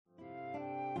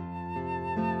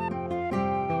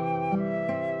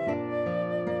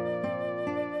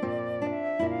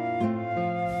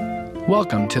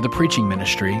Welcome to the preaching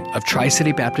ministry of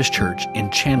Tri-City Baptist Church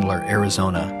in Chandler,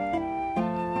 Arizona.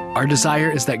 Our desire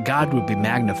is that God would be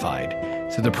magnified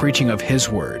through the preaching of His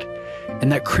Word, and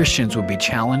that Christians would be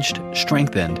challenged,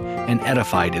 strengthened, and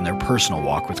edified in their personal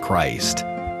walk with Christ.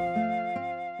 I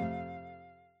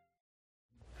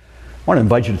want to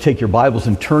invite you to take your Bibles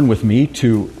and turn with me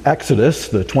to Exodus,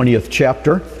 the 20th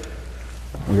chapter.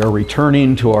 We are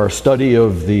returning to our study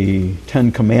of the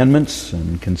Ten Commandments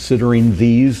and considering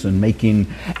these and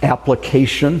making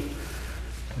application.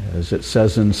 As it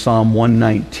says in Psalm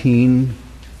 119,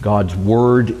 God's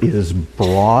Word is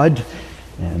broad,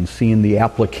 and seeing the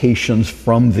applications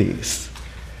from these.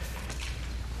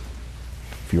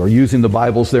 If you are using the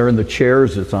Bibles there in the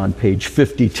chairs, it's on page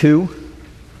 52.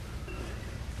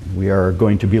 We are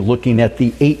going to be looking at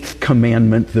the 8th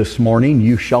commandment this morning,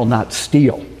 you shall not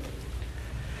steal.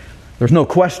 There's no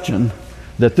question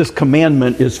that this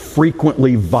commandment is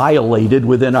frequently violated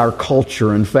within our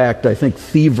culture. In fact, I think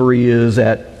thievery is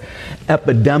at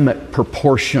epidemic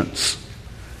proportions.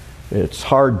 It's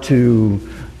hard to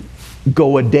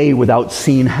go a day without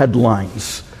seeing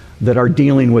headlines that are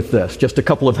dealing with this. Just a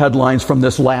couple of headlines from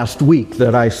this last week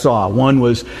that I saw. One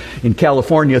was, in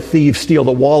California, thieves steal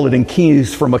the wallet and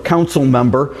keys from a council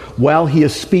member while he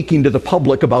is speaking to the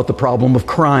public about the problem of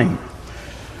crime.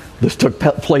 This took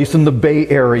place in the Bay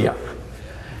Area.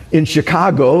 In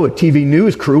Chicago, a TV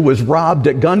news crew was robbed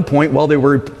at gunpoint while they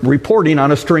were reporting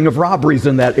on a string of robberies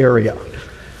in that area.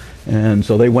 And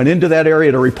so they went into that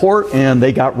area to report, and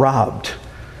they got robbed.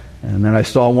 And then I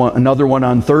saw another one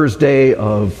on Thursday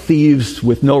of thieves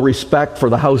with no respect for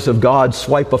the house of God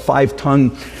swipe a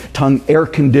 5-ton air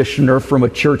conditioner from a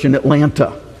church in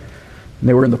Atlanta. And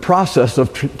they were in the process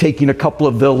of taking a couple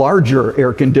of the larger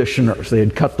air conditioners. They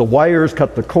had cut the wires,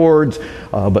 cut the cords,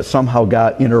 but somehow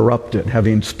got interrupted.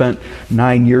 Having spent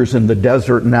 9 years in the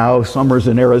desert now, summers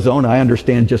in Arizona, I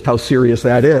understand just how serious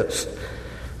that is.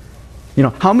 You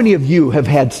know, how many of you have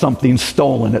had something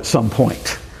stolen at some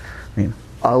point? I mean,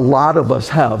 a lot of us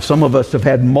have. Some of us have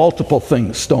had multiple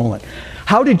things stolen.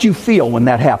 How did you feel when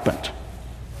that happened?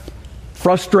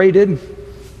 Frustrated?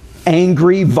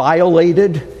 Angry?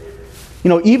 Violated? You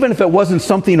know, even if it wasn't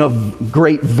something of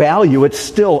great value, it's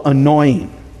still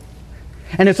annoying.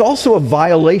 And it's also a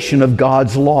violation of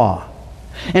God's law.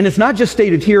 And it's not just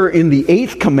stated here in the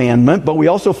 8th commandment, but we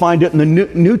also find it in the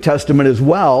New Testament as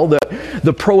well,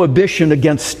 the prohibition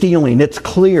against stealing. It's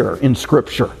clear in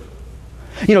Scripture.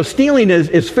 You know, stealing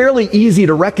is fairly easy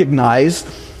to recognize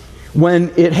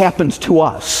when it happens to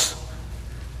us.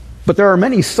 But there are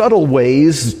many subtle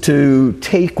ways to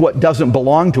take what doesn't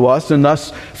belong to us and thus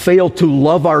fail to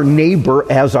love our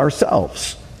neighbor as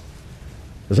ourselves.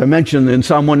 As I mentioned in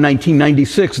Psalm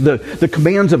 119:96, the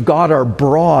commands of God are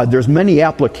broad. There's many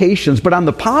applications. But on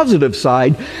the positive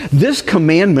side, this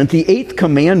commandment, the 8th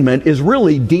commandment, is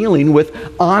really dealing with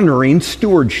honoring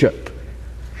stewardship.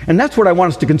 And that's what I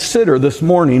want us to consider this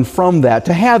morning from that,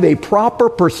 to have a proper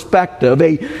perspective,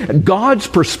 a God's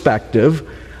perspective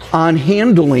on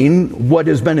handling what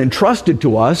has been entrusted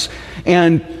to us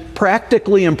and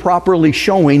practically and properly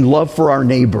showing love for our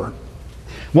neighbor.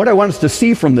 What I want us to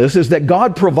see from this is that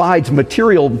God provides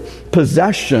material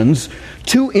possessions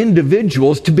to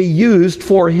individuals to be used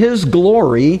for His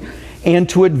glory and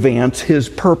to advance His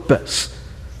purpose.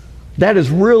 That is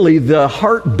really the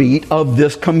heartbeat of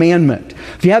this commandment.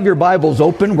 If you have your Bibles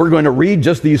open, we're going to read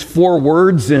just these 4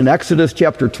 words in Exodus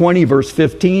chapter 20, verse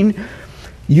 15.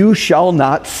 You shall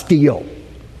not steal.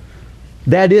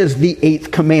 That is the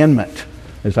 8th commandment.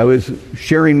 As I was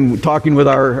talking with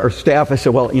our staff, I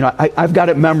said, well, you know, I've got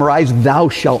it memorized, thou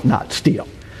shalt not steal.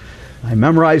 I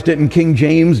memorized it in King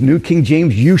James, New King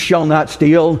James, you shall not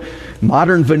steal.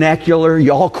 Modern vernacular,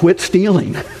 y'all quit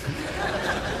stealing.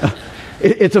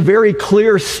 It's a very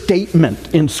clear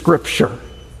statement in Scripture.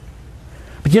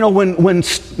 But you know,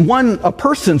 when a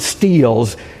person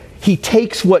steals, he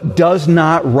takes what does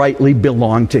not rightly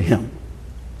belong to him.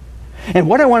 And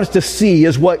what I want us to see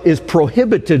is what is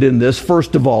prohibited in this,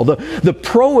 first of all. The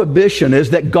prohibition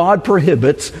is that God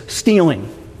prohibits stealing.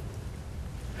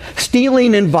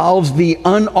 Stealing involves the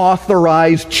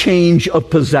unauthorized change of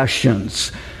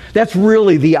possessions. That's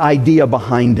really the idea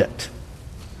behind it.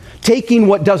 Taking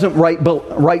what doesn't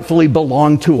rightfully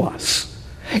belong to us.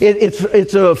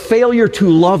 It's a failure to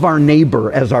love our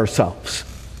neighbor as ourselves.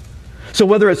 So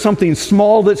whether it's something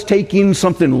small that's taking,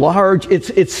 something large,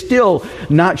 it's still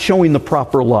not showing the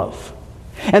proper love.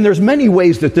 And there's many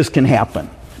ways that this can happen.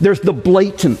 There's the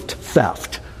blatant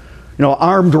theft.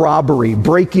 armed robbery,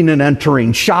 breaking and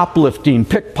entering, shoplifting,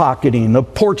 pickpocketing, the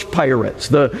porch pirates,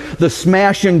 the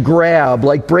smash and grab,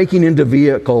 like breaking into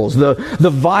vehicles, the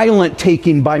violent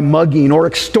taking by mugging, or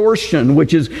extortion,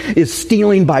 which is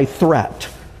stealing by threat.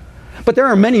 But there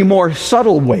are many more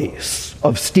subtle ways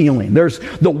of stealing. There's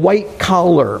the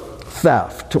white-collar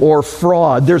theft or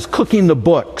fraud. There's cooking the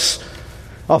books,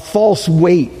 a false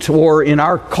weight, or in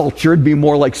our culture, it'd be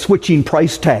more like switching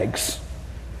price tags.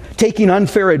 Taking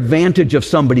unfair advantage of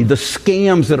somebody, the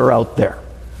scams that are out there.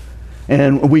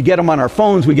 And we get them on our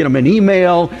phones, we get them in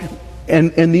email,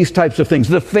 and these types of things.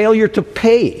 The failure to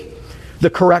pay the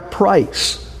correct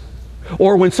price.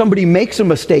 Or when somebody makes a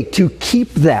mistake, to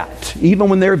keep that. Even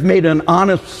when they've made an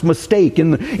honest mistake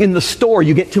in the store,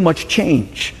 you get too much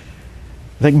change.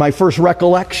 I think my first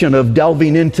recollection of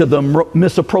delving into the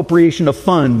misappropriation of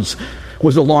funds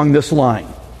was along this line.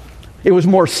 It was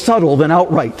more subtle than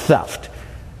outright theft.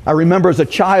 I remember as a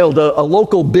child, a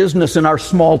local business in our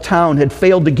small town had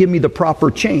failed to give me the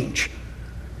proper change.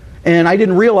 And I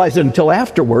didn't realize it until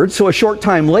afterwards. So a short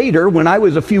time later, when I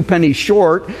was a few pennies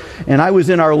short, and I was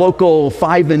in our local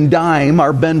Five and Dime,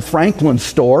 our Ben Franklin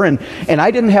store, and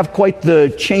I didn't have quite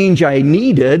the change I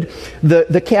needed,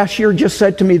 the cashier just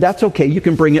said to me, "That's okay, you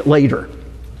can bring it later."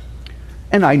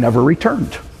 And I never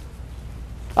returned.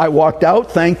 I walked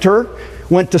out, thanked her,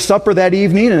 went to supper that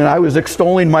evening, and I was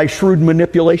extolling my shrewd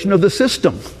manipulation of the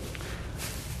system.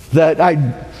 That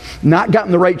I'd not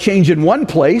gotten the right change in one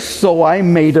place, so I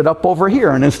made it up over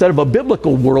here. And instead of a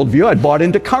biblical worldview, I'd bought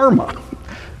into karma.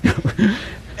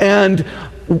 And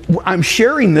I'm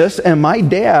sharing this, and my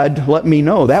dad let me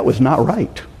know that was not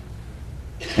right.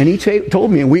 And he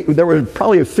told me, there were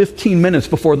probably 15 minutes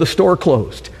before the store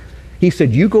closed. He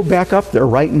said, "You go back up there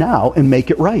right now and make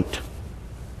it right."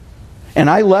 And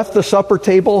I left the supper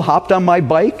table, hopped on my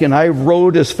bike, and I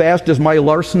rode as fast as my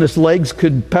larcenous legs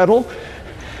could pedal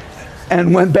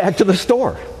and went back to the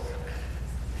store.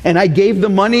 And I gave the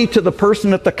money to the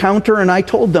person at the counter, and I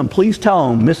told them, "Please tell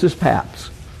them Mrs. Papps,"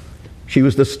 she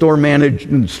was the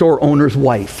store owner's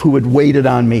wife who had waited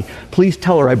on me, "please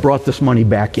tell her I brought this money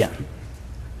back in."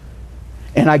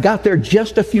 And I got there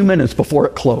just a few minutes before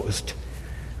it closed.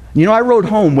 I rode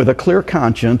home with a clear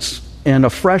conscience and a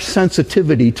fresh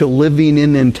sensitivity to living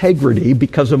in integrity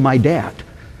because of my dad.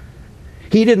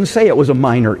 He didn't say it was a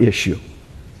minor issue.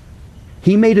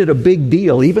 He made it a big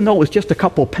deal, even though it was just a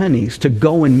couple pennies, to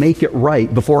go and make it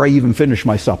right before I even finished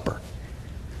my supper.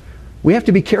 We have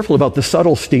to be careful about the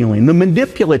subtle stealing, the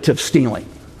manipulative stealing,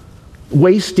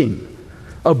 wasting,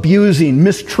 abusing,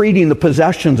 mistreating the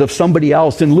possessions of somebody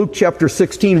else. In Luke chapter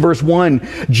 16, verse 1,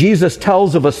 Jesus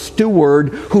tells of a steward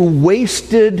who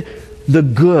wasted the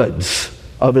goods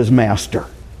of his master.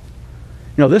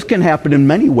 This can happen in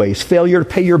many ways. Failure to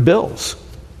pay your bills.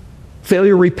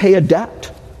 Failure to repay a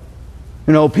debt.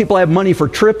 People have money for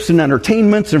trips and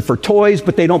entertainments and for toys,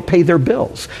 but they don't pay their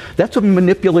bills. That's a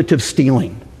manipulative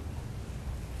stealing.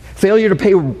 Failure to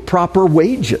pay proper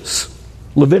wages.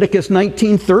 Leviticus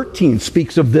 19:13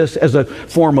 speaks of this as a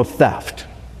form of theft.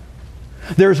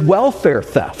 There's welfare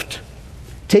theft.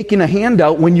 Taking a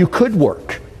handout when you could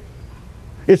work.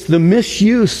 It's the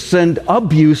misuse and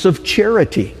abuse of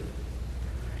charity.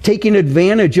 Taking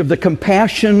advantage of the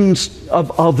compassions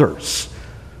of others.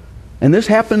 And this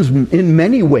happens in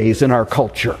many ways in our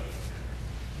culture.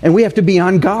 And we have to be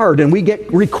on guard. And we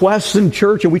get requests in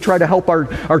church, and we try to help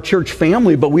our church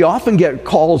family, but we often get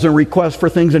calls and requests for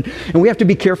things, and we have to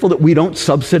be careful that we don't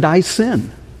subsidize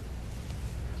sin.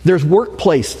 There's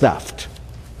workplace theft.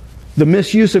 The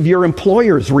misuse of your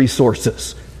employer's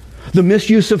resources. The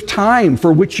misuse of time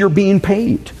for which you're being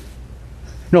paid.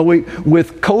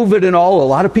 With COVID and all, a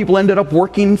lot of people ended up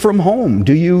working from home.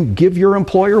 Do you give your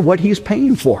employer what he's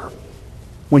paying for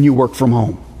when you work from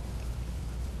home?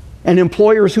 And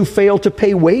employers who fail to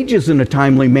pay wages in a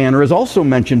timely manner is also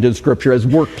mentioned in Scripture as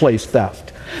workplace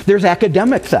theft. There's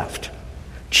academic theft.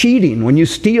 Cheating, when you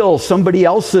steal somebody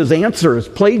else's answers,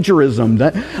 plagiarism,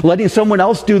 letting someone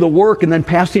else do the work and then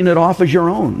passing it off as your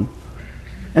own.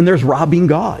 And there's robbing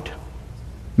God.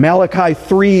 Malachi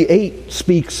 3:8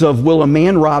 speaks of, "Will a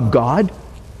man rob God?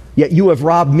 Yet you have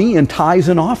robbed me in tithes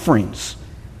and offerings."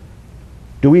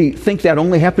 Do we think that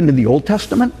only happened in the Old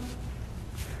Testament?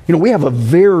 We have a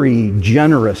very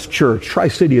generous church.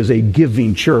 Tri-City is a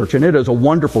giving church, and it is a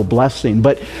wonderful blessing.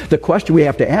 But the question we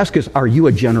have to ask is, are you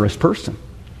a generous person?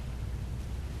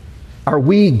 Are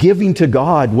we giving to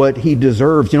God what He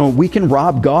deserves? We can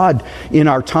rob God in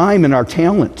our time and our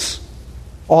talents.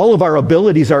 All of our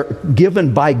abilities are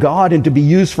given by God and to be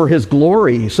used for His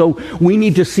glory. So we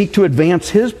need to seek to advance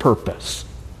His purpose.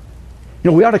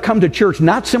 We ought to come to church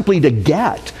not simply to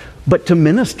get, but to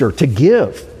minister, to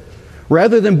give.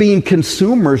 Rather than being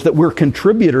consumers, that we're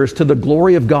contributors to the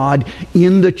glory of God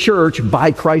in the church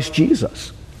by Christ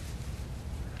Jesus.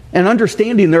 And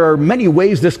understanding there are many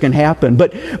ways this can happen,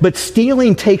 but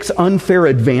stealing takes unfair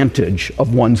advantage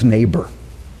of one's neighbor.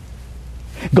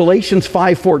 Galatians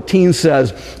 5:14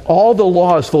 says, all the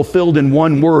law is fulfilled in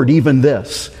one word, even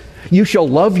this: you shall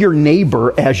love your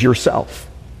neighbor as yourself.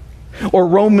 Or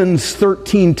Romans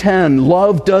 13:10,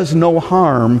 love does no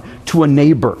harm to a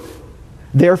neighbor.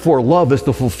 Therefore, love is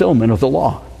the fulfillment of the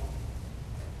law.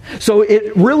 So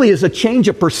it really is a change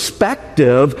of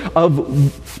perspective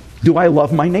of, do I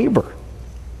love my neighbor?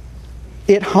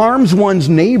 It harms one's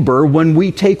neighbor when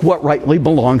we take what rightly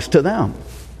belongs to them.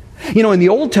 You know, in the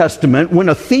Old Testament, when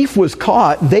a thief was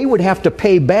caught, they would have to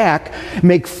pay back,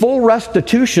 make full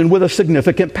restitution with a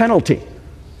significant penalty.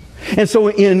 And so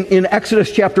in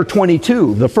Exodus chapter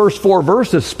 22, the first 4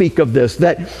 verses speak of this,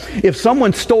 that if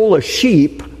someone stole a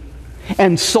sheep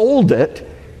and sold it,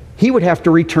 he would have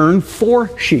to return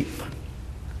 4 sheep.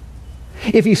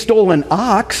 If he stole an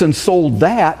ox and sold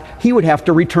that, he would have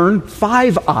to return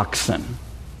 5 oxen.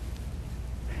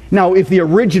 Now, if the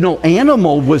original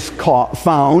animal was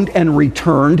found and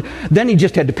returned, then he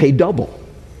just had to pay double.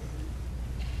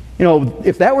 You know,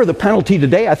 if that were the penalty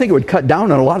today, I think it would cut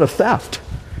down on a lot of theft.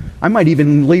 I might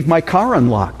even leave my car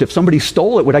unlocked. If somebody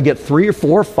stole it, would I get 3 or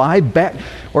 4 or 5 back?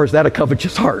 Or is that a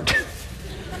covetous heart?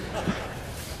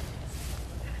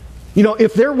 You know,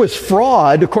 if there was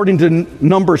fraud, according to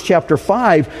Numbers chapter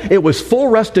 5, it was full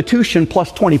restitution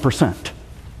plus 20%.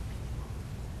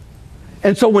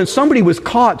 And so when somebody was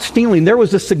caught stealing, there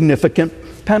was a significant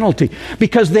penalty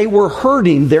because they were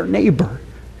hurting their neighbor.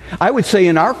 I would say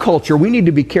in our culture, we need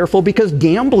to be careful because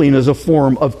gambling is a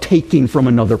form of taking from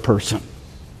another person.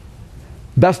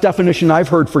 Best definition I've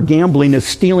heard for gambling is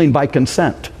stealing by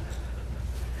consent.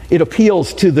 It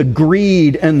appeals to the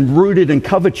greed and rooted in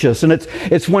covetous. And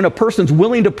it's when a person's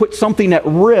willing to put something at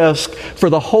risk for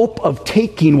the hope of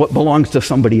taking what belongs to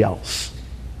somebody else.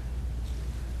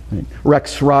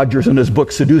 Rex Rogers, in his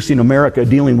book Seducing America,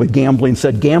 dealing with gambling,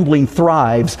 said gambling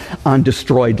thrives on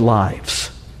destroyed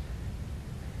lives.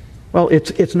 Well,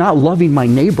 it's not loving my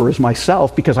neighbor as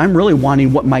myself because I'm really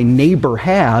wanting what my neighbor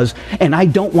has and I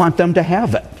don't want them to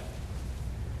have it.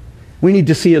 We need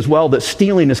to see as well that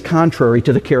stealing is contrary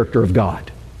to the character of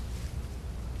God.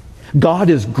 God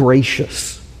is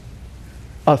gracious.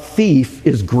 A thief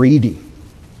is greedy.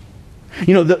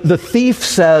 You know, the thief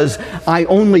says, I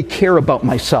only care about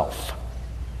myself.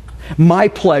 My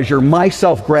pleasure, my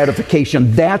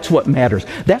self-gratification, that's what matters.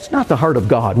 That's not the heart of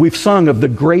God. We've sung of the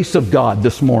grace of God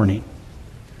this morning.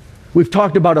 We've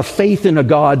talked about a faith in a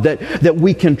God that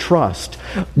we can trust.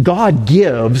 God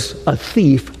gives, a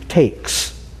thief takes.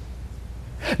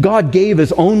 God gave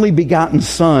His only begotten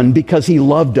Son because He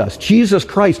loved us. Jesus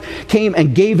Christ came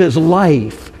and gave His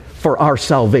life for our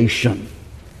salvation.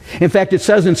 In fact, it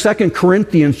says in 2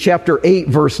 Corinthians chapter 8,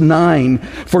 verse 9,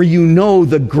 for you know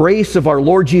the grace of our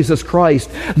Lord Jesus Christ,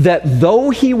 that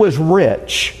though He was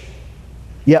rich,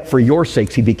 yet for your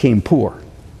sakes He became poor,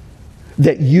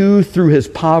 that you through His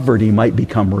poverty might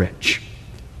become rich.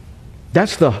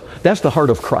 That's the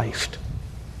heart of Christ.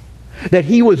 That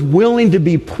He was willing to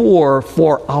be poor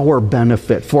for our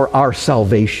benefit, for our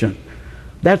salvation.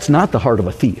 That's not the heart of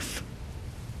a thief.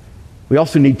 We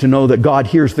also need to know that God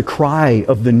hears the cry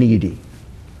of the needy.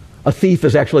 A thief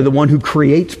is actually the one who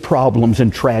creates problems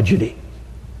and tragedy.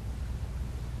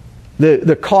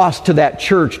 The cost to that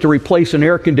church to replace an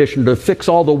air conditioner, to fix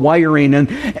all the wiring,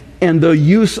 and the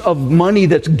use of money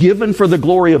that's given for the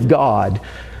glory of God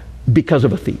because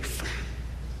of a thief.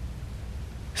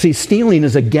 See, stealing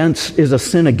is a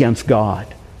sin against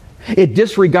God. It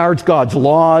disregards God's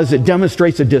laws. It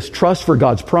demonstrates a distrust for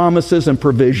God's promises and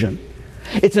provision.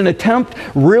 It's an attempt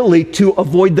really to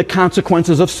avoid the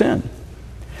consequences of sin.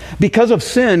 Because of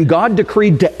sin, God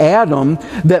decreed to Adam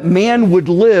that man would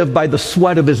live by the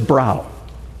sweat of his brow.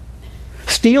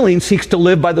 Stealing seeks to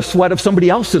live by the sweat of somebody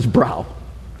else's brow.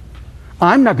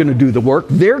 I'm not going to do the work.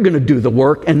 They're going to do the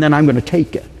work, and then I'm going to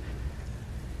take it.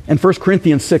 And 1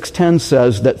 Corinthians 6:10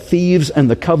 says that thieves and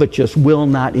the covetous will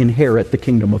not inherit the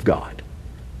kingdom of God.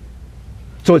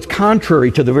 So it's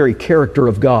contrary to the very character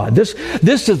of God. This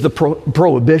is the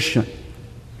prohibition.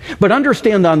 But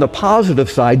understand on the positive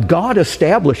side, God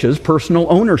establishes personal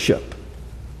ownership.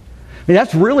 I mean,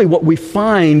 that's really what we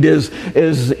find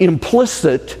is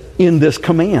implicit in this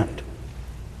command.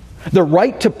 The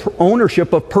right to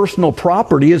ownership of personal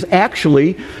property is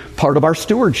actually part of our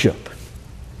stewardship.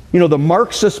 You know, the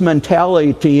Marxist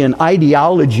mentality and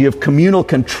ideology of communal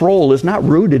control is not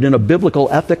rooted in a biblical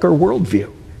ethic or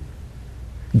worldview.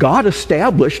 God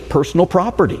established personal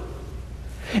property.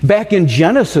 Back in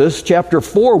Genesis chapter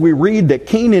 4, we read that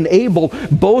Cain and Abel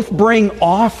both bring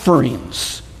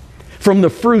offerings from the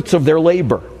fruits of their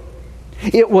labor.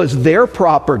 It was their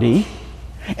property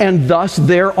and thus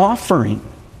their offering.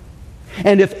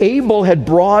 And if Abel had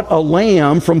brought a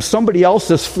lamb from somebody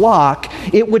else's flock,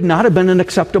 it would not have been an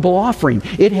acceptable offering.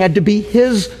 It had to be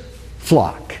his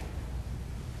flock.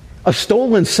 A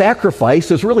stolen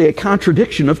sacrifice is really a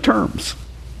contradiction of terms.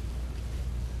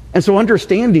 And so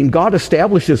understanding, God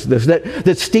establishes this,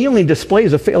 that stealing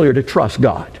displays a failure to trust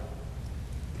God.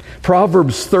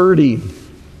 Proverbs 30,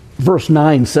 verse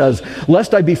 9 says,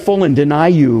 "Lest I be full and deny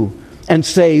you, and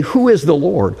say, 'Who is the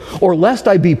Lord?' Or lest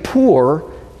I be poor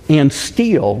and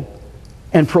steal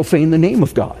and profane the name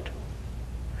of God."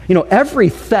 You know, every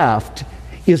theft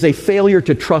is a failure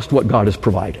to trust what God has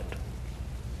provided.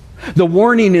 The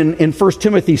warning in 1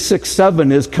 Timothy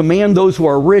 6:7 is, "Command those who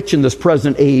are rich in this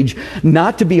present age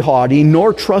not to be haughty,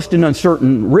 nor trust in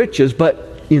uncertain riches,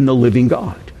 but in the living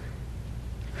God."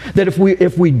 That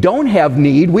if we don't have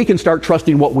need, we can start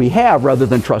trusting what we have rather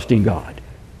than trusting God.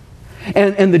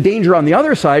 And the danger on the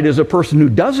other side is a person who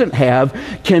doesn't have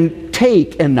can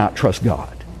take and not trust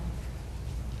God.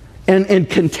 And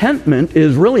contentment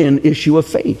is really an issue of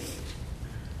faith.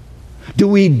 Do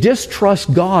we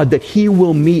distrust God that He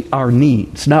will meet our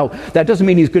needs? Now, that doesn't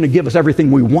mean He's going to give us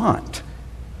everything we want.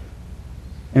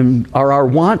 And are our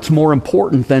wants more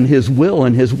important than His will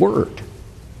and His word?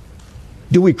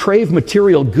 Do we crave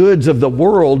material goods of the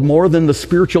world more than the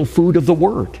spiritual food of the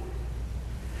Word?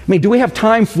 I mean, do we have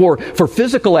time for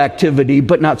physical activity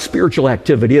but not spiritual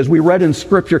activity? As we read in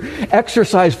Scripture,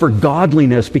 exercise for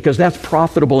godliness because that's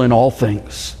profitable in all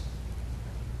things.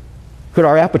 Could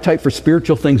our appetite for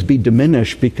spiritual things be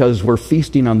diminished because we're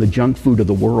feasting on the junk food of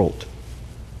the world?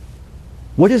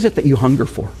 What is it that you hunger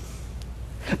for?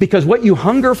 Because what you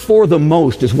hunger for the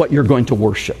most is what you're going to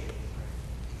worship.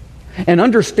 And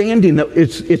understanding that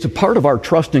it's a part of our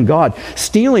trust in God,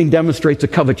 stealing demonstrates a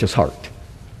covetous heart.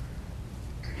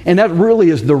 And that really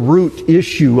is the root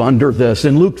issue under this.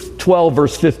 In Luke 12,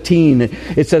 verse 15,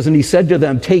 it says, "And He said to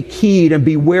them, 'Take heed and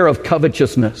beware of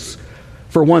covetousness,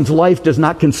 for one's life does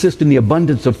not consist in the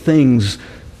abundance of things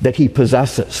that he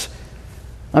possesses.'"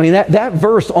 I mean, that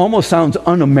verse almost sounds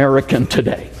un-American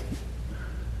today.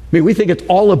 I mean, we think it's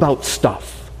all about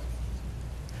stuff.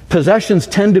 Possessions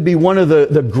tend to be one of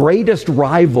the greatest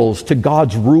rivals to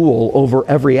God's rule over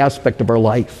every aspect of our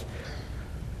life.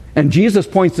 And Jesus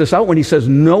points this out when He says,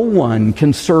 no one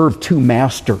can serve two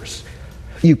masters.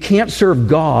 You can't serve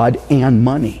God and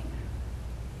money.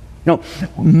 No,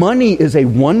 money is a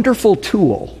wonderful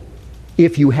tool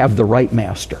if you have the right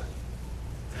master.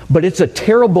 But it's a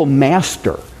terrible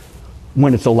master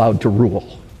when it's allowed to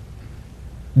rule.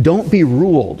 Don't be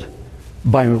ruled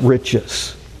by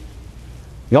riches.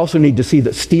 You also need to see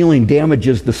that stealing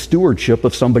damages the stewardship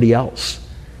of somebody else.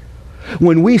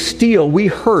 When we steal, we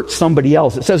hurt somebody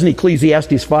else. It says in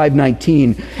Ecclesiastes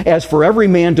 5:19, "As for every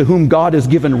man to whom God has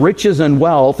given riches and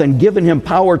wealth and given him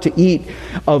power to eat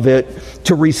of it,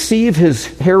 to receive his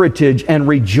heritage and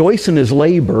rejoice in his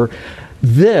labor,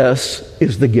 this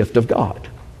is the gift of God."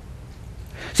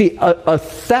 See, a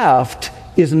theft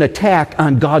is an attack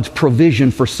on God's provision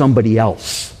for somebody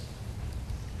else.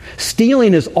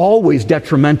 Stealing is always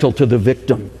detrimental to the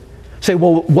victim. Say,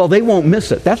 well, they won't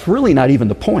miss it. That's really not even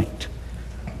the point.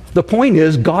 The point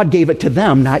is, God gave it to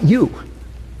them, not you.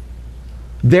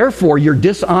 Therefore, you're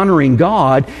dishonoring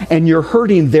God and you're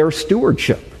hurting their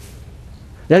stewardship.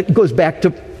 That goes back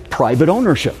to private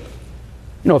ownership.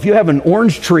 You know, if you have an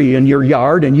orange tree in your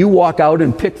yard and you walk out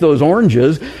and pick those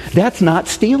oranges, that's not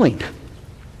stealing.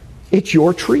 It's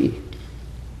your tree.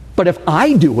 But if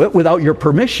I do it without your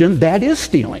permission, that is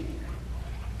stealing.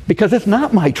 Because it's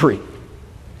not my tree.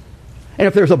 And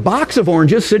if there's a box of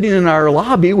oranges sitting in our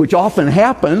lobby, which often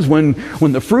happens when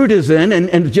the fruit is in and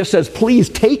it just says, "Please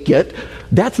take it,"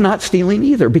 that's not stealing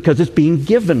either because it's being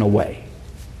given away.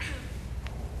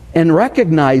 And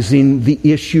recognizing the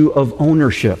issue of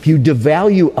ownership. You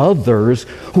devalue others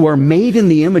who are made in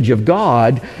the image of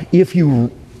God if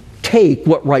you take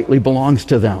what rightly belongs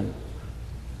to them.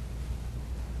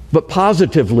 But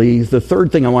positively, the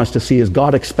third thing I want us to see is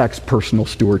God expects personal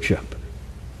stewardship.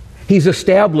 He's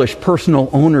established personal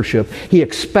ownership. He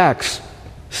expects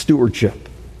stewardship.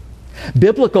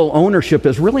 Biblical ownership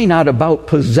is really not about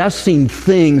possessing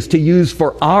things to use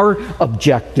for our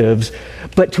objectives,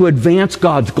 but to advance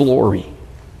God's glory.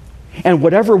 And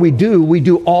whatever we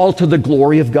do all to the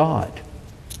glory of God.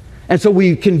 And so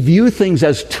we can view things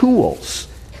as tools.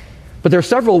 But there are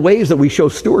several ways that we show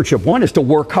stewardship. One is to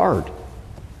work hard.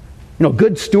 You know,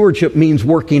 good stewardship means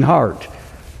working hard.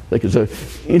 think it's an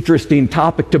interesting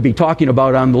topic to be talking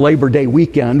about on the Labor Day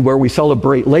weekend, where we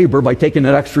celebrate labor by taking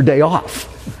an extra day off.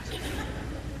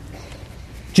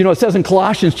 Do you know, it says in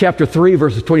Colossians chapter 3,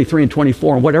 verses 23 and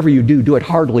 24, and whatever you do, do it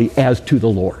heartily as to the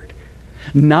Lord,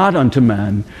 not unto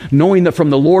men, knowing that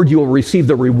from the Lord you will receive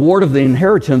the reward of the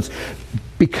inheritance,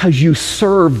 because you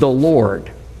serve the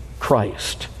Lord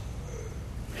Christ.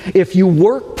 If you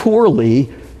work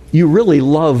poorly, you really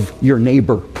love your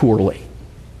neighbor poorly.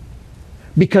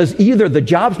 Because either the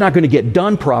job's not going to get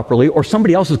done properly, or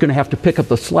somebody else is going to have to pick up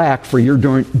the slack for your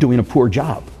doing a poor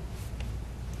job.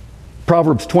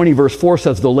 Proverbs 20 verse 4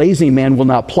 says, the lazy man will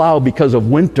not plow because of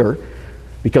winter,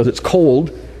 because it's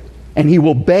cold, and he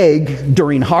will beg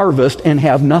during harvest and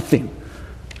have nothing.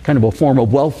 Kind of a form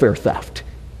of welfare theft.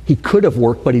 He could have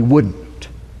worked, but he wouldn't.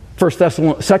 2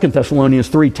 Thessalonians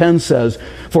 3:10 says,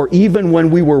 for even when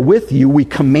we were with you, we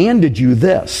commanded you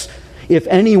this, if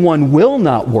anyone will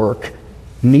not work,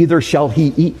 neither shall he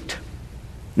eat.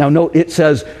 Now note, it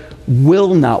says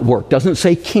will not work, doesn't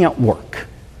say can't work.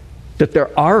 That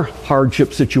there are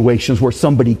hardship situations where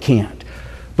somebody can't.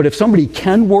 But if somebody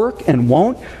can work and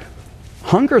won't,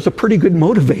 hunger is a pretty good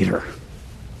motivator.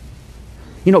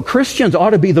 You know, Christians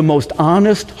ought to be the most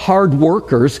honest, hard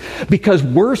workers because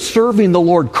we're serving the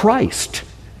Lord Christ.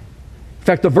 In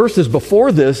fact, the verses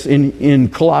before this in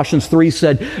Colossians 3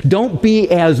 said, don't be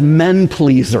as men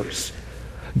pleasers.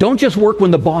 Don't just work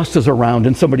when the boss is around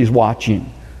and somebody's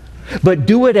watching, but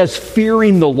do it as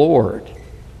fearing the Lord.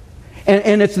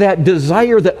 And it's that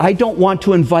desire that I don't want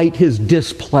to invite his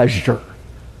displeasure.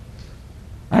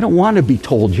 I don't want to be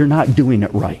told you're not doing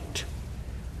it right.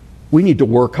 We need to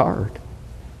work hard.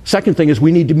 Second thing is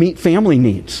we need to meet family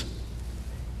needs.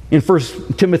 In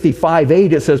 1 Timothy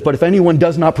 5:8 it says, but if anyone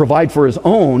does not provide for his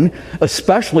own,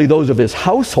 especially those of his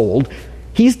household,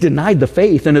 he's denied the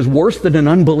faith and is worse than an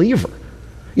unbeliever.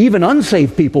 Even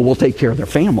unsaved people will take care of their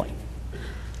family.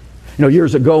 You know,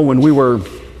 years ago when we were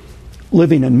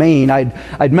living in Maine,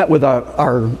 I'd met with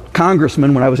our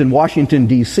congressman when I was in Washington,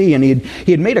 D.C., and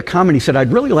he had made a comment. He said,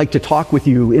 I'd really like to talk with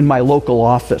you in my local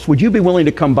office. Would you be willing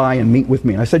to come by and meet with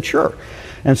me? And I said, sure.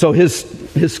 And so his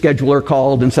scheduler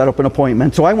called and set up an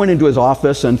appointment. So I went into his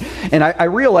office, and I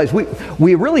realized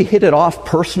we really hit it off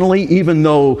personally, even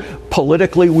though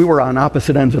politically we were on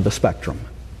opposite ends of the spectrum.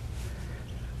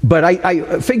 But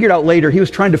I figured out later he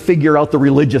was trying to figure out the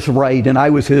religious right, and I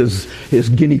was his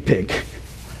guinea pig.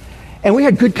 And we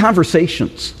had good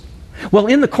conversations. Well,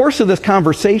 in the course of this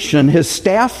conversation, his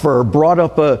staffer brought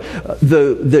up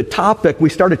the topic. We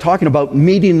started talking about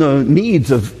meeting the needs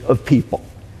of people.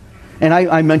 And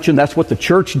I mentioned that's what the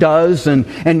church does. And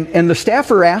the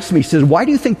staffer asked me, he said, why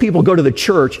do you think people go to the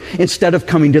church instead of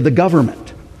coming to the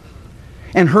government?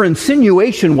 And her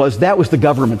insinuation was that was the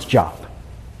government's job.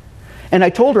 And I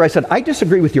told her, I said, I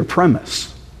disagree with your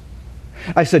premise.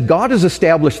 I said, God has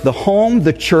established the home,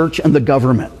 the church, and the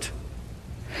government.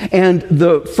 And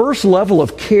the first level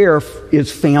of care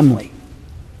is family.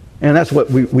 And that's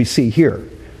what we see here.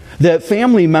 That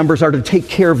family members are to take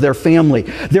care of their family.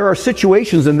 There are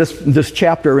situations in this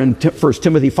chapter in 1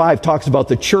 Timothy 5 talks about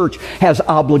the church has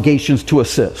obligations to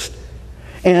assist.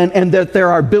 And that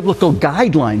there are biblical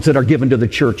guidelines that are given to the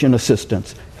church in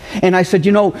assistance. And I said,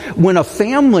 you know, when a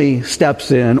family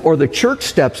steps in or the church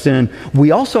steps in,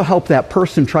 we also help that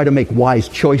person try to make wise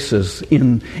choices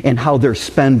in how they're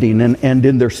spending and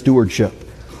in their stewardship.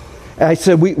 I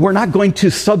said, we're not going to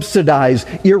subsidize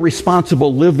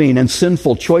irresponsible living and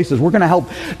sinful choices. We're going to help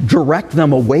direct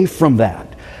them away from that.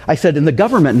 I said, and the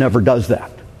government never does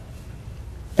that.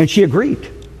 And she agreed.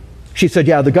 She said,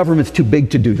 yeah, the government's too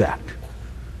big to do that.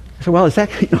 I said, well,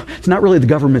 it's not really the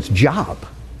government's job.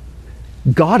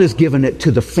 God has given it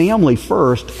to the family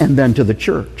first and then to the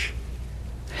church.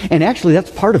 And actually,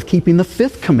 that's part of keeping the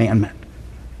fifth commandment.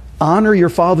 Honor your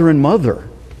father and mother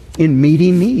in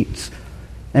meeting needs.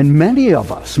 And many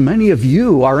of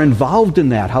you are involved in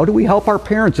that. How do we help our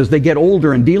parents as they get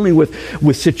older and dealing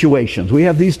with situations? We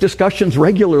have these discussions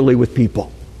regularly with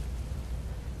people.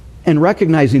 And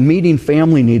recognizing meeting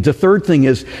family needs. The third thing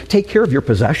is take care of your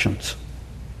possessions.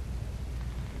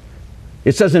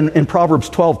 It says in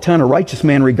Proverbs 12:10, a righteous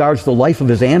man regards the life of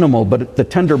his animal, but the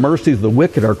tender mercies of the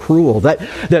wicked are cruel.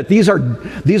 That these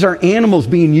are animals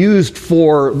being used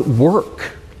for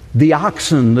work. The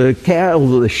oxen, the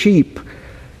cattle, the sheep.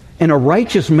 And a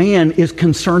righteous man is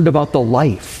concerned about the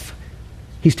life.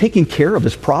 He's taking care of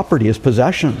his property, his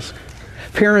possessions.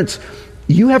 Parents,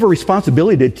 you have a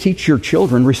responsibility to teach your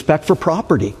children respect for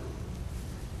property.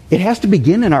 It has to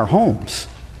begin in our homes.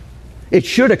 It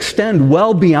should extend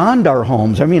well beyond our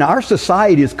homes. I mean, our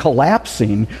society is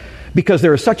collapsing because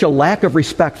there is such a lack of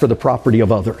respect for the property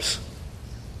of others.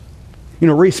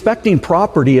 Respecting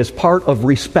property is part of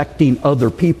respecting other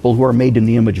people who are made in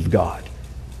the image of God.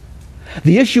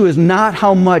 The issue is not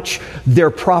how much their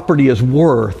property is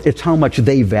worth, it's how much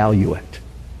they value it.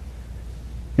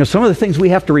 Some of the things we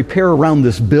have to repair around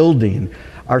this building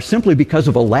are simply because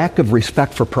of a lack of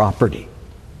respect for property.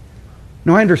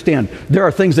 Now, I understand there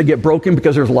are things that get broken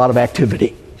because there's a lot of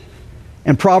activity.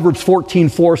 And Proverbs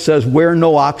 14:4 says, where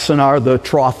no oxen are, the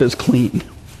trough is clean.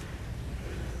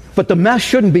 But the mess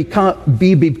shouldn't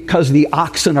be because the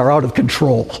oxen are out of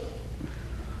control.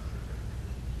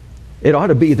 It ought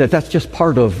to be that that's just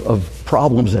part of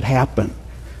problems that happen.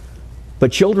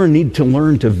 But children need to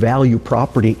learn to value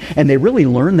property, and they really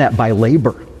learn that by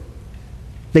labor.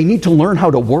 They need to learn how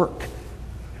to work.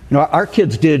 Our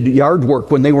kids did yard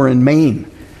work when they were in Maine.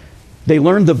 They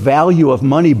learned the value of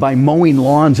money by mowing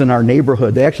lawns in our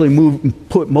neighborhood. They actually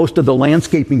put most of the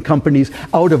landscaping companies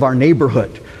out of our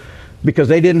neighborhood because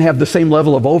they didn't have the same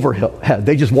level of overhead.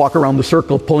 They just walk around the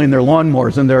circle pulling their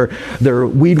lawnmowers and their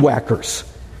weed whackers.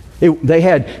 They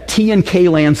had T&K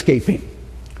Landscaping,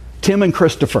 Tim and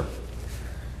Christopher.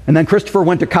 And then Christopher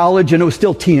went to college and it was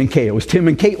still T&K. It was Tim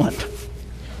and Caitlin.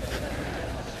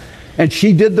 And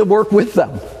she did the work with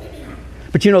them.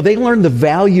 But they learned the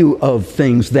value of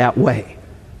things that way.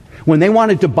 When they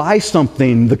wanted to buy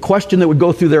something, the question that would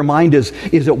go through their mind is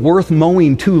it worth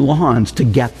mowing 2 lawns to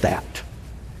get that?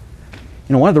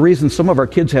 One of the reasons some of our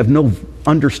kids have no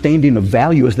understanding of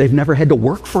value is they've never had to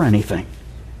work for anything.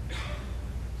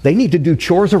 They need to do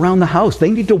chores around the house.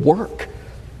 They need to work.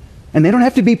 And they don't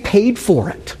have to be paid for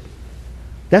it.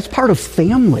 That's part of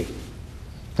family.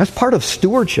 That's part of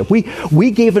stewardship.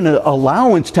 We gave an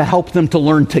allowance to help them to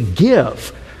learn to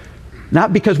give,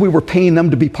 not because we were paying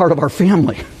them to be part of our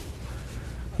family.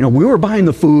 We were buying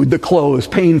the food, the clothes,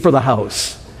 paying for the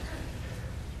house.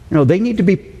 They need to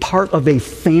be part of a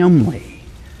family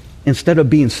instead of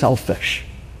being selfish.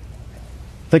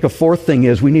 I think a fourth thing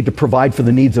is we need to provide for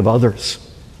the needs of others.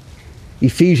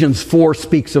 Ephesians 4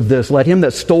 speaks of this. Let him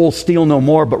that stole steal no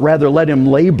more, but rather let him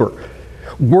labor,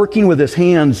 working with his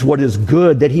hands what is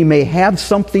good, that he may have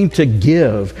something to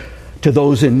give to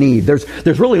those in need.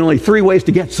 There's really only 3 ways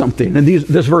to get something, and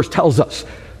this verse tells us.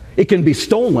 It can be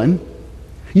stolen,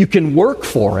 you can work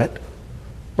for it,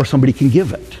 or somebody can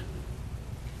give it.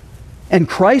 And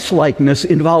Christ-likeness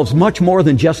involves much more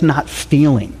than just not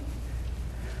stealing.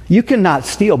 You cannot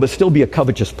steal but still be a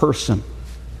covetous person.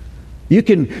 You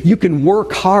can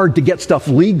work hard to get stuff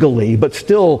legally but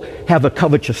still have a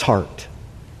covetous heart.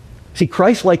 See,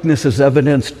 Christ-likeness is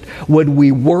evidenced when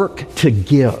we work to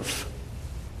give.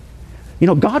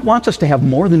 God wants us to have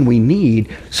more than we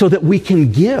need so that we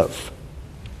can give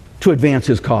to advance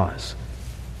His cause.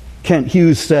 Kent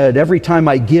Hughes said, every time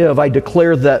I give, I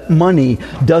declare that money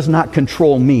does not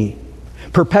control me.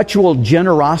 Perpetual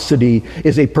generosity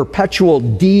is a perpetual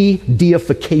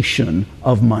de-deification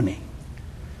of money.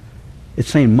 It's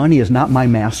saying money is not my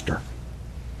master.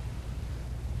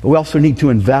 But we also need to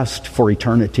invest for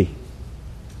eternity.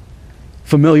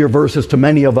 Familiar verses to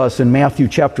many of us in Matthew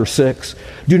chapter 6.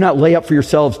 Do not lay up for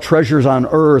yourselves treasures on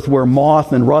earth where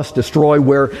moth and rust destroy,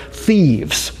 where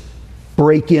thieves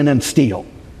break in and steal.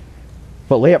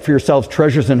 But lay up for yourselves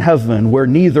treasures in heaven where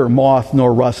neither moth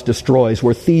nor rust destroys,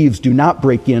 where thieves do not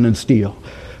break in and steal.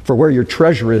 For where your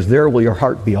treasure is, there will your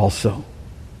heart be also.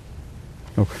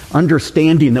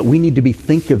 Understanding that we need to be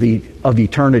thinking of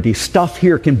eternity. Stuff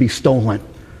here can be stolen.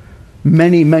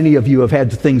 Many, many of you have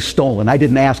had things stolen. I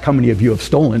didn't ask how many of you have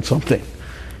stolen something.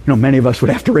 Many of us would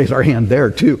have to raise our hand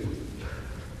there too.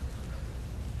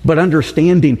 But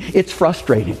understanding, it's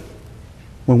frustrating.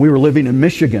 When we were living in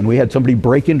Michigan, we had somebody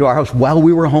break into our house while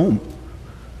we were home.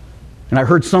 And I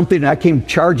heard something, and I came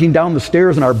charging down the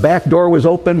stairs, and our back door was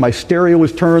open, my stereo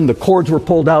was turned, the cords were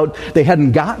pulled out. They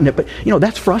hadn't gotten it, but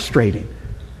that's frustrating.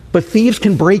 But thieves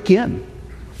can break in.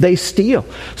 They steal.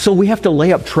 So we have to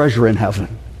lay up treasure in heaven.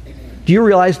 Do you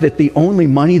realize that the only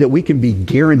money that we can be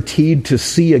guaranteed to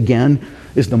see again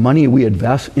is the money we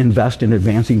invest in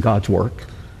advancing God's work?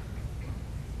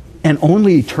 And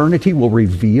only eternity will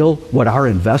reveal what our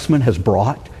investment has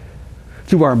brought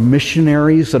through our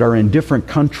missionaries that are in different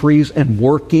countries and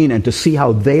working, and to see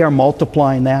how they are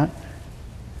multiplying that.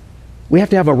 We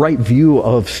have to have a right view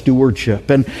of stewardship.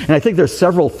 And I think there's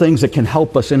several things that can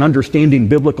help us in understanding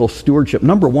biblical stewardship.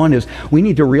 Number one is we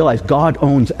need to realize God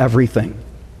owns everything.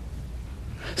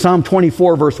 Psalm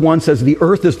 24 verse 1 says, the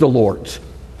earth is the Lord's,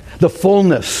 the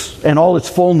fullness and all its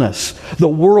fullness, the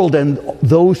world and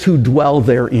those who dwell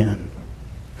therein.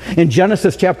 In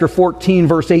Genesis chapter 14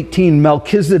 verse 18,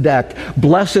 Melchizedek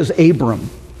blesses Abram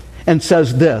and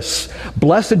says this,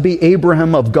 blessed be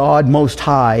Abraham of God Most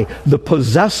High, the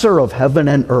possessor of heaven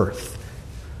and earth.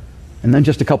 And then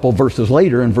just a couple of verses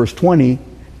later, in verse 20,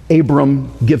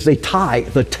 Abram gives a tithe,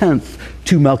 the 10th,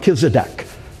 to Melchizedek.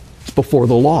 It's before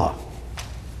the law.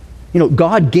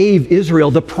 God gave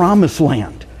Israel the promised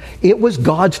land. It was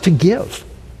God's to give.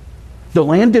 The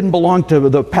land didn't belong to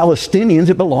the Palestinians,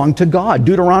 it belonged to God.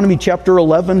 Deuteronomy chapter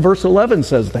 11, verse 11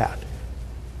 says that.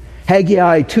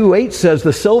 Haggai 2:8 says,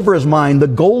 the silver is mine, the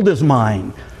gold is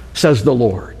mine, says the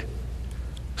Lord.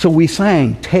 So we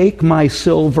sang, take my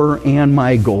silver and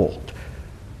my gold.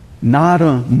 Not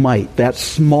a mite, that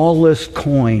smallest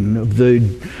coin of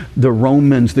the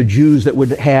Romans, the Jews that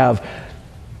would have,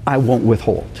 I won't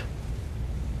withhold.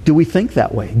 Do we think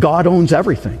that way? God owns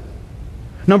everything.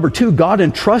 Number two, God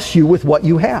entrusts you with what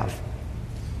you have.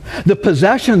 The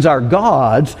possessions are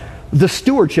God's, the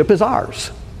stewardship is ours.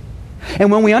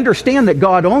 And when we understand that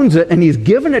God owns it and He's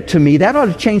given it to me, that ought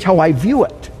to change how I view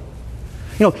it.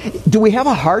 Do we have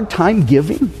a hard time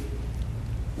giving?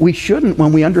 We shouldn't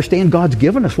when we understand God's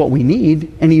given us what we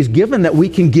need and He's given that we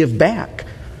can give back.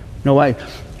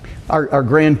 Our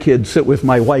grandkids sit with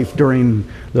my wife during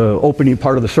the opening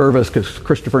part of the service because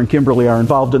Christopher and Kimberly are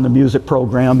involved in the music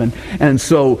program. And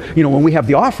so, when we have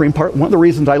the offering part, one of the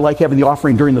reasons I like having the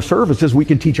offering during the service is we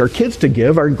can teach our kids to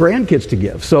give, our grandkids to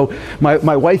give. So my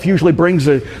wife usually brings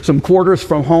some quarters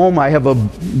from home. I have a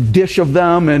dish of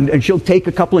them, and she'll take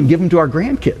a couple and give them to our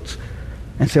grandkids.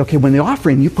 And say, okay, when the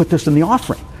offering, you put this in the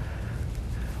offering.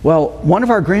 Well, one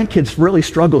of our grandkids really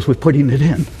struggles with putting it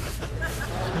in.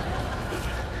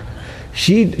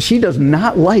 She does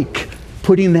not like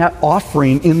putting that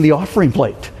offering in the offering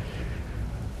plate.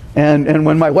 And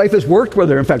when my wife has worked with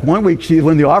her, in fact, one week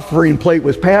when the offering plate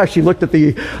was passed, she looked at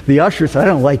the usher and said, I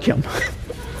don't like him.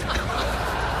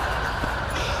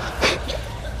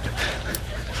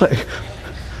 Like,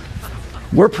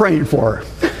 we're praying for her.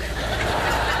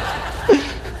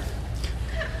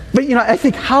 But I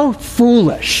think how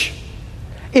foolish.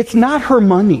 It's not her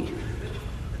money.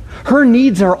 Her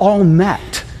needs are all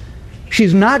met.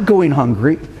 She's not going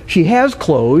hungry. She has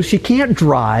clothes. She can't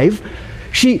drive.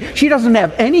 She doesn't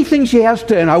have anything she has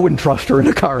to, and I wouldn't trust her in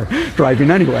a car driving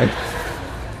anyway.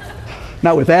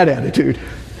 Not with that attitude.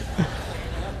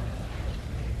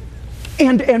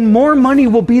 And more money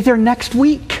will be there next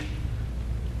week.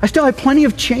 I still have plenty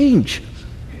of change.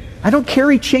 I don't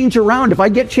carry change around. If I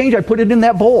get change, I put it in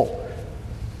that bowl.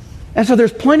 And so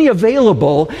there's plenty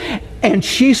available, and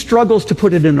she struggles to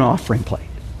put it in an offering plate.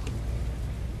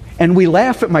 And we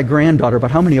laugh at my granddaughter,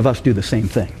 but how many of us do the same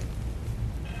thing?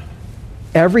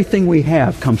 Everything we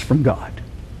have comes from God.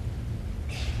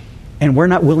 And we're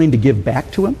not willing to give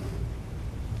back to Him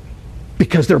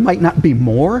because there might not be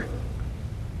more.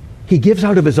 He gives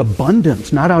out of His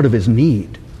abundance, not out of His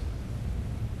need.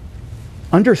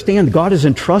 Understand, God has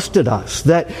entrusted us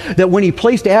that when He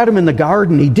placed Adam in the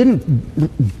garden, He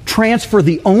didn't transfer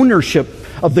the ownership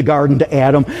of the garden to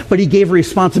Adam, but He gave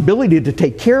responsibility to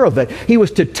take care of it. He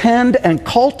was to tend and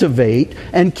cultivate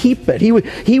and keep it.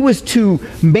 He was to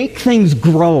make things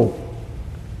grow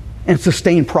and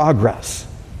sustain progress.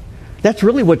 That's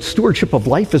really what stewardship of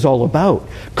life is all about.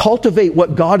 Cultivate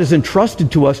what God has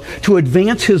entrusted to us to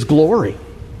advance His glory.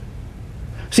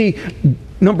 See,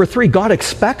 number three, God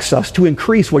expects us to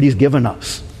increase what He's given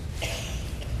us.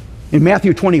 In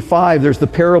Matthew 25, there's the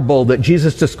parable that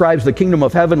Jesus describes the kingdom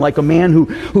of heaven like a man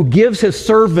who gives his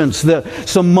servants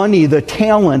some money, the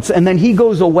talents, and then he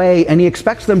goes away and he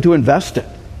expects them to invest it.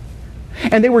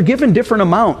 And they were given different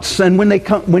amounts. And when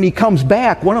he comes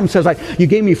back, one of them says, you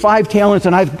gave me 5 talents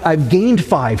and I've gained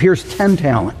 5. Here's 10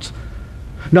 talents.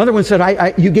 Another one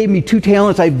said, you gave me 2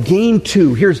 talents, I've gained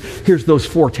 2. Here's those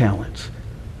 4 talents.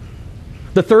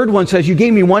 The third one says, you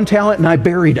gave me 1 talent and I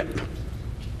buried it.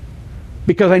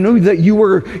 Because I knew that you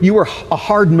were a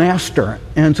hard master.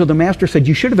 And so the master said,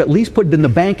 you should have at least put it in the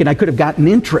bank and I could have gotten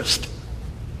interest.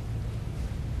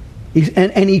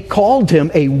 And he called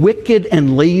him a wicked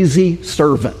and lazy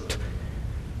servant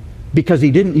because he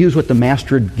didn't use what the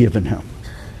master had given him.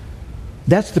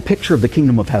 That's the picture of the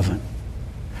kingdom of heaven.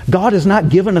 God has not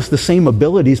given us the same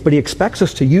abilities, but He expects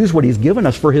us to use what He's given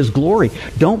us for His glory.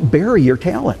 Don't bury your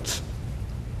talents.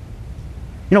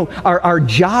 Our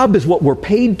job is what we're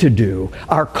paid to do.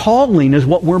 Our calling is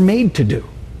what we're made to do.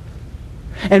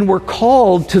 And we're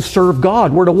called to serve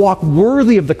God. We're to walk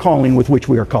worthy of the calling with which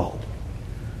we are called.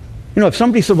 If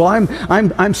somebody said, well,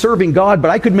 I'm serving God, but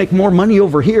I could make more money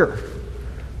over here,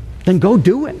 then go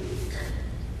do it.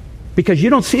 Because you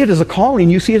don't see it as a calling,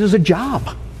 you see it as a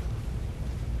job.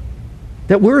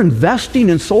 That we're investing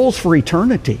in souls for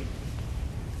eternity.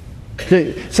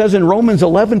 It says in Romans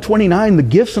 11:29, the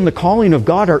gifts and the calling of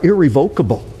God are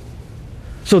irrevocable.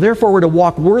 So therefore we're to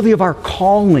walk worthy of our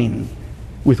calling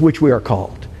with which we are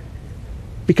called.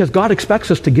 Because God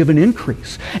expects us to give an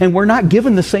increase. And we're not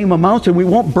given the same amounts, and we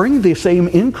won't bring the same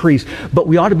increase, but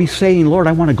we ought to be saying, Lord,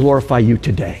 I want to glorify you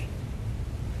today.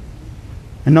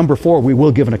 And number 4, we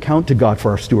will give an account to God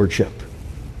for our stewardship.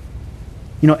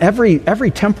 You know,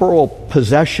 every temporal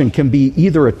possession can be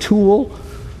either a tool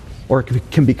or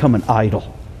it can become an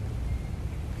idol.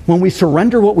 When we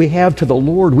surrender what we have to the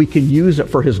Lord, we can use it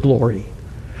for His glory.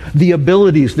 The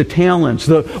abilities, the talents,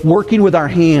 the working with our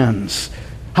hands,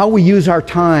 how we use our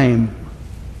time,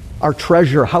 our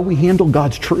treasure, how we handle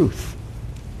God's truth.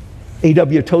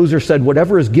 A.W. Tozer said,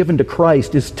 whatever is given to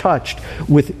Christ is touched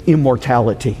with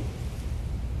immortality.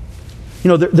 You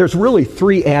know, there's really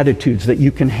 3 attitudes that you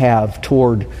can have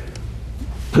toward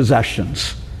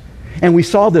possessions. And we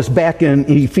saw this back in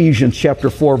Ephesians chapter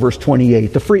 4, verse 28.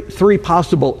 The 3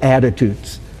 possible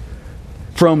attitudes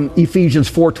from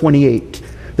Ephesians 4:28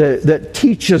 that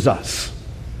teaches us,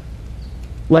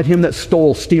 let him that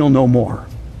stole steal no more,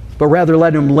 but rather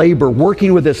let him labor,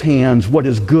 working with his hands what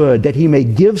is good, that he may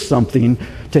give something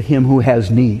to him who has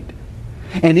need.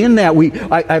 And in that,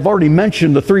 I've already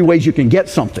mentioned the 3 ways you can get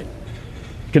something.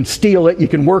 You can steal it, you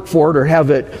can work for it, or have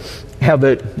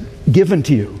it given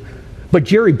to you. But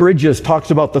Jerry Bridges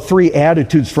talks about the 3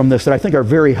 attitudes from this that I think are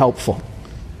very helpful.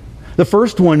 The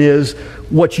first one is,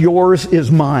 what's yours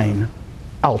is mine,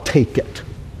 I'll take it.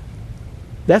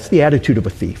 That's the attitude of a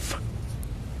thief.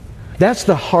 That's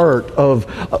the heart of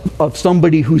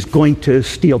somebody who's going to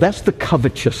steal. That's the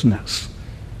covetousness.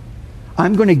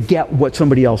 I'm going to get what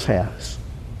somebody else has.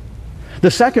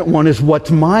 The second one is,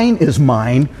 what's mine is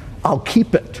mine, I'll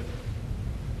keep it.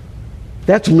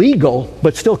 That's legal,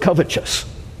 but still covetous.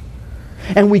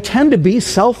 And we tend to be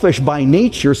selfish by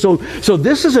nature, so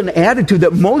this is an attitude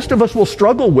that most of us will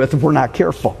struggle with if we're not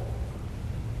careful.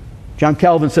 John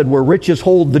Calvin said, where riches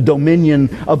hold the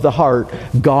dominion of the heart,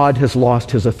 God has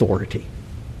lost his authority.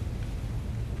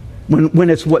 When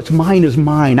it's what's mine is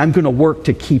mine, I'm going to work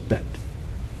to keep it.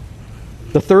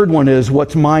 The third one is,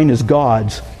 what's mine is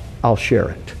God's, I'll share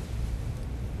it.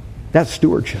 That's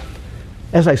stewardship.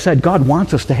 As I said, God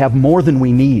wants us to have more than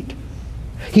we need.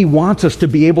 He wants us to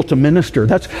be able to minister.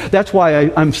 That's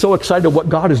why I'm so excited what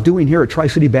God is doing here at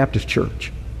Tri-City Baptist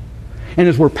Church. And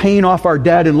as we're paying off our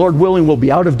debt, and Lord willing, we'll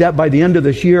be out of debt by the end of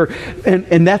this year,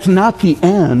 and that's not the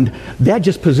end. That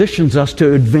just positions us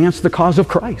to advance the cause of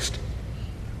Christ.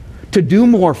 To do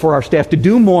more for our staff, to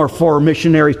do more for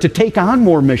missionaries, to take on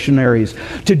more missionaries,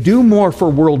 to do more for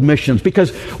world missions,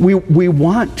 because we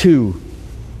want to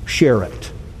share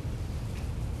it.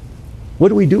 What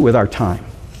do we do with our time?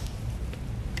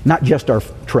 Not just our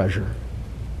treasure.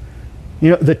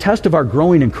 You know, the test of our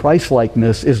growing in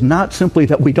Christ-likeness is not simply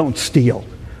that we don't steal.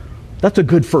 That's a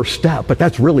good first step, but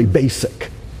that's really basic.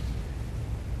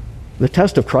 The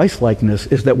test of Christ-likeness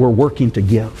is that we're working to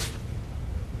give.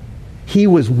 He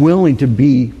was willing to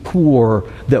be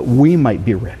poor that we might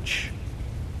be rich.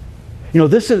 You know,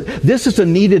 this is a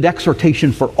needed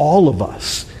exhortation for all of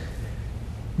us,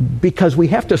 because we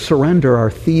have to surrender our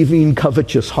thieving,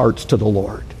 covetous hearts to the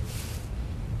Lord.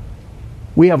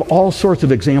 We have all sorts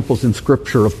of examples in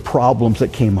Scripture of problems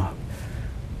that came up.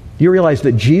 You realize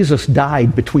that Jesus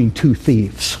died between 2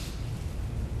 thieves.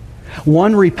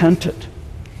 One repented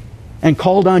and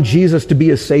called on Jesus to be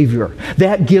his Savior.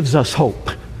 That gives us hope.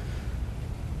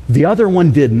 The other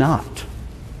one did not.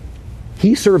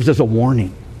 He serves as a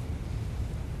warning.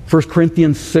 1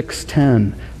 Corinthians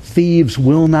 6:10, thieves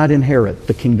will not inherit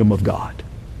the kingdom of God.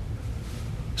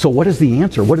 So what is the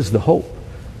answer? What is the hope?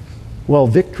 Well,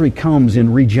 victory comes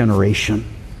in regeneration.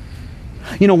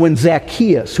 You know, when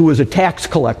Zacchaeus, who was a tax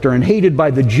collector and hated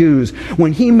by the Jews,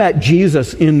 when he met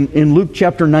Jesus in Luke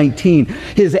chapter 19,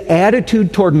 his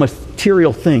attitude toward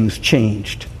material things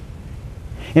changed.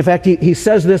 In fact, he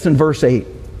says this in verse 8,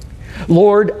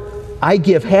 Lord, I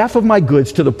give half of my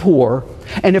goods to the poor,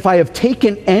 and if I have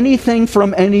taken anything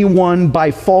from anyone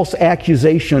by false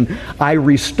accusation, I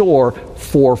restore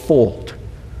fourfold.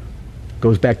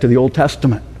 Goes back to the Old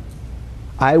Testament.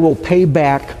 I will pay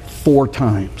back 4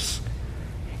 times.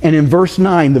 And in verse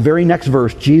 9, the very next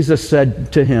verse, Jesus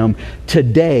said to him,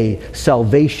 today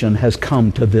salvation has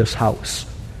come to this house.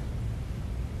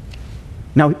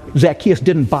 Now, Zacchaeus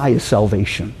didn't buy his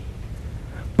salvation,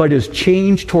 but his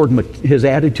change toward his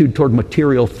attitude toward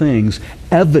material things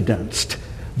evidenced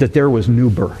that there was new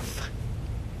birth,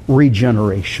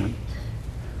 regeneration.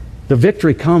 The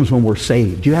victory comes when we're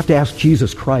saved. You have to ask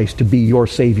Jesus Christ to be your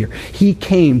Savior. He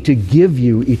came to give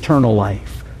you eternal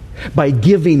life by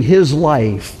giving his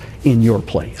life in your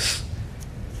place.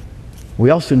 We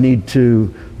also need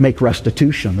to make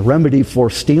restitution. The remedy for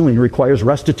stealing requires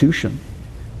restitution.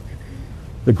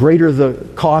 The greater the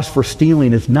cost for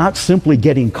stealing is not simply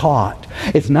getting caught.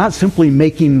 It's not simply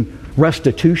making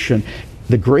restitution.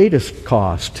 The greatest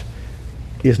cost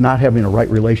is not having a right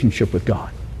relationship with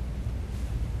God.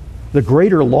 The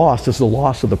greater loss is the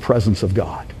loss of the presence of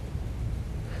God.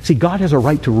 See, God has a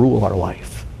right to rule our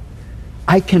life.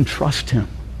 I can trust Him.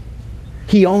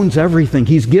 He owns everything.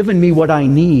 He's given me what I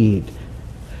need.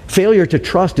 Failure to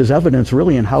trust is evidence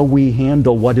really in how we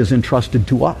handle what is entrusted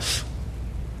to us.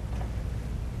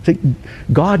 See,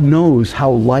 God knows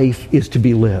how life is to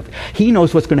be lived. He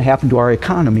knows what's going to happen to our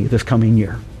economy this coming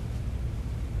year.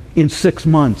 In 6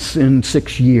 months, in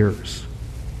 6 years.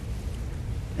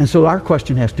 And so our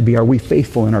question has to be, are we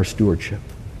faithful in our stewardship?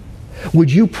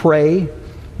 Would you pray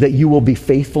that you will be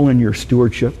faithful in your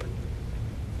stewardship?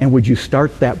 And would you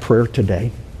start that prayer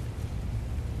today?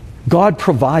 God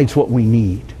provides what we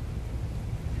need.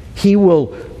 He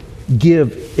will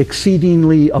give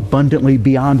exceedingly abundantly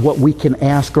beyond what we can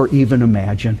ask or even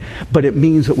imagine. But it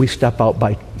means that we step out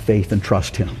by faith and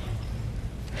trust Him.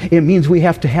 It means we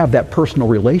have to have that personal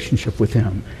relationship with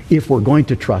Him if we're going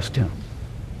to trust Him.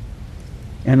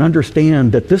 And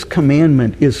understand that this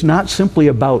commandment is not simply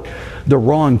about the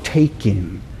wrong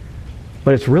taking,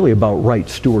 but it's really about right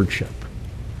stewardship.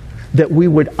 That we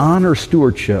would honor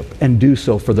stewardship and do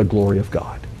so for the glory of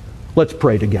God. Let's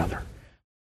pray together.